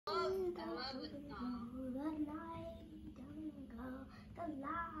I love this song. The night don't go, the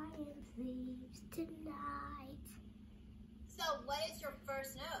lion sleeps tonight. So, what is your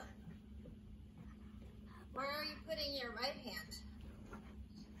first note? Where are you putting your right hand?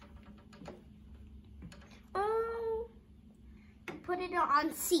 Put it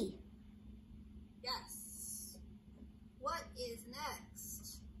on C. Yes. What is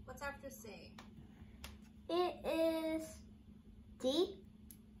next? What's after C? It is D.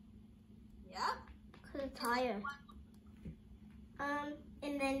 Yep. Cause it's higher.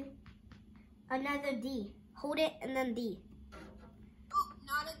 And then another D. Hold it and then D. Oh,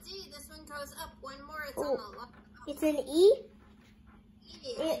 not a D. This one goes up one more. It's Oh. on the left. It's an E.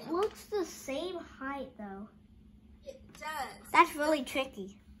 E. It looks the same height though. It does. That's really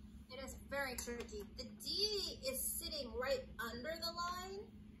tricky. It is very tricky. The D is sitting right under the line,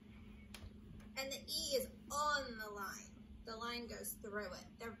 and the E is on the line. The line goes through it.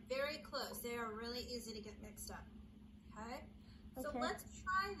 They're very close. They are really easy to get mixed up. Okay? So Okay. let's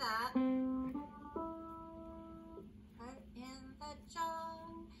try that. Right in the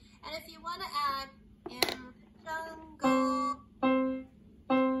jungle. And if you want to add in the jungle.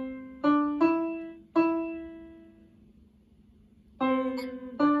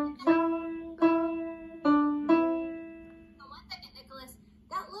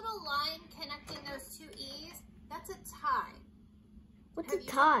 What's a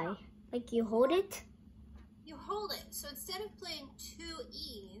tie? Like you hold it? You hold it. So instead of playing two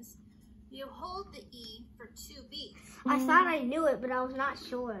E's, you hold the E for two B's. I thought I knew it, but I was not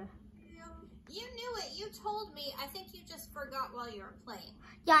sure. You knew it. You told me. I think you just forgot while you were playing.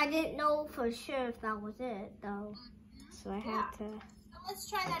 Yeah, I didn't know for sure if that was it, though. So I had to. So let's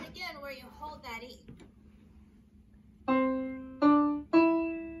try that again where you hold that E.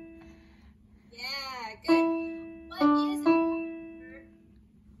 Yeah, good. What is it?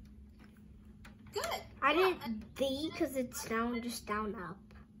 Good. I did D because it's down, just down, up.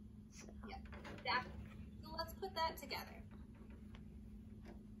 So. Yeah, exactly. So let's put that together.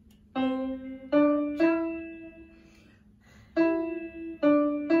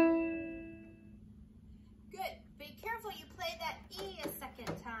 Good. Be careful you play that E a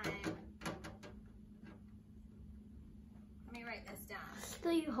second time. Let me write this down. So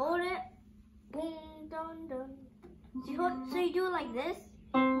you hold it, boom, dun, dun. So you do it like this.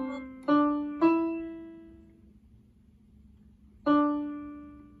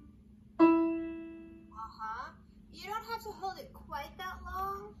 You don't have to hold it quite that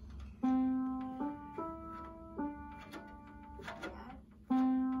long.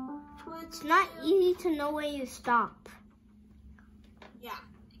 It's not easy to know where you stop. Yeah,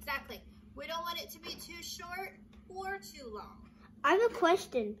 exactly. We don't want it to be too short or too long. I have a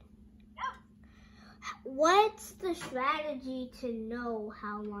question. Yeah. What's the strategy to know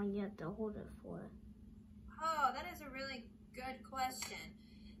how long you have to hold it for? Oh, that is a really good question.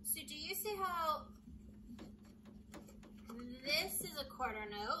 So do you see how this is a quarter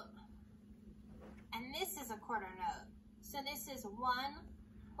note and this is a quarter note? So this is 1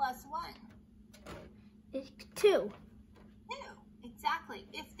 plus 1. It's 2. 2, exactly.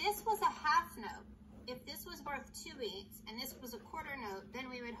 If this was a half note, if this was worth 2 beats and this was a quarter note, then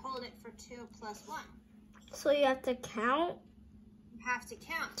we would hold it for 2 plus 1. So you have to count You have to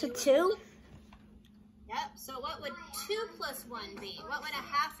count. to 2? Yep. So what would 2 plus 1 be? What would a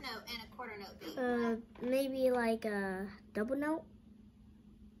half note and a quarter note be? Maybe like a double note?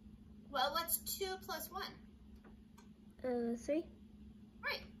 Well, what's 2 plus 1? 3?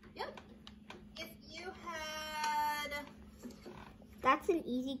 Right. Yep. If you had... That's an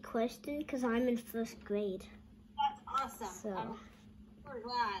easy question because I'm in 1st grade. That's awesome. So. I'm super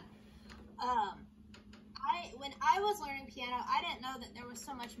glad. When I was learning piano, I didn't know that there was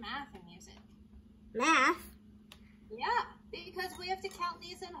so much math in music. Math? Yeah, because we have to count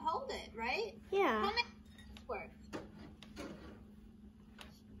these and hold it, right? Yeah. How many is worth?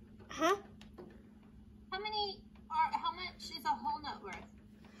 Huh? How much is a whole note worth?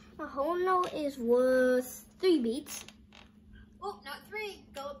 A whole note is worth 3 beats. Oh, not 3.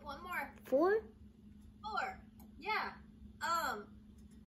 Go up one more. 4? 4. Yeah.